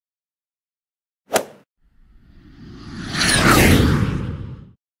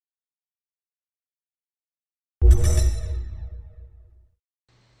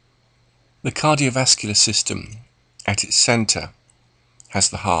The cardiovascular system, at its centre, has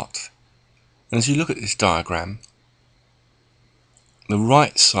the heart. And as you look at this diagram, the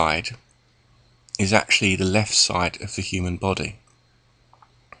right side is actually the left side of the human body.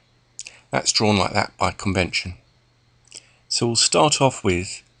 That's drawn like that by convention. So we'll start off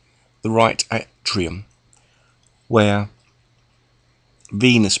with the right atrium, where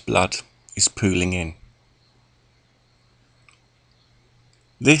venous blood is pooling in.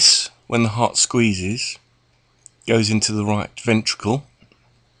 This, when the heart squeezes, goes into the right ventricle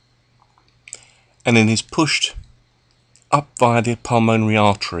and then is pushed up via the pulmonary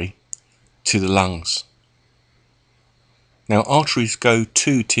artery to the lungs. Now, arteries go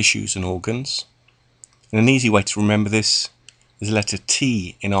to tissues and organs, and an easy way to remember this is the letter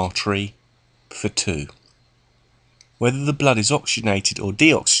T in artery for 2. Whether the blood is oxygenated or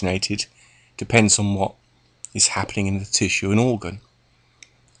deoxygenated depends on what is happening in the tissue and organ.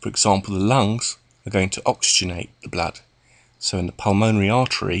 For example, the lungs are going to oxygenate the blood. So in the pulmonary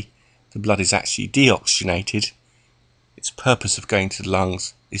artery, the blood is actually deoxygenated. Its purpose of going to the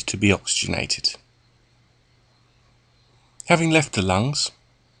lungs is to be oxygenated. Having left the lungs,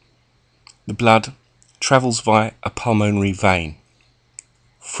 the blood travels via a pulmonary vein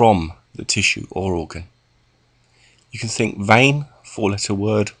from the tissue or organ. You can think vein, 4-letter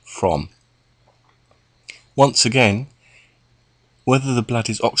word, from. Once again, whether the blood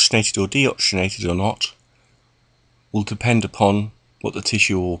is oxygenated or deoxygenated or not will depend upon what the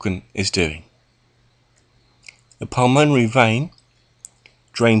tissue or organ is doing. The pulmonary vein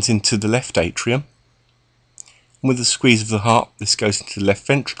drains into the left atrium, and with the squeeze of the heart this goes into the left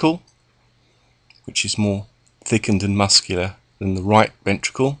ventricle, which is more thickened and muscular than the right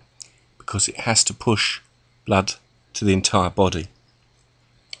ventricle because it has to push blood to the entire body.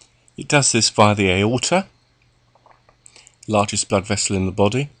 It does this via the aorta, largest blood vessel in the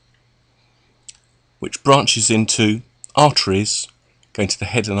body, which branches into arteries going to the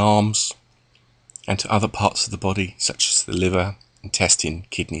head and arms and to other parts of the body such as the liver, intestine,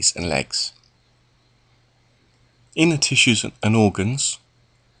 kidneys and legs. In the tissues and organs,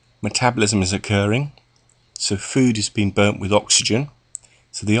 metabolism is occurring, so food is being burnt with oxygen,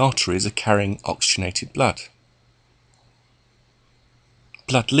 so the arteries are carrying oxygenated blood.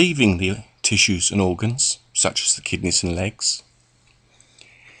 Blood leaving the tissues and organs, such as the kidneys and legs,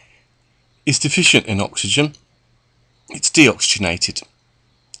 is deficient in oxygen. It's deoxygenated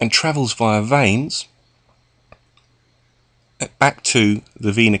and travels via veins back to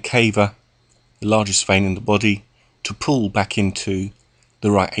the vena cava, the largest vein in the body, to pull back into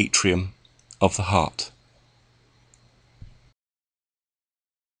the right atrium of the heart.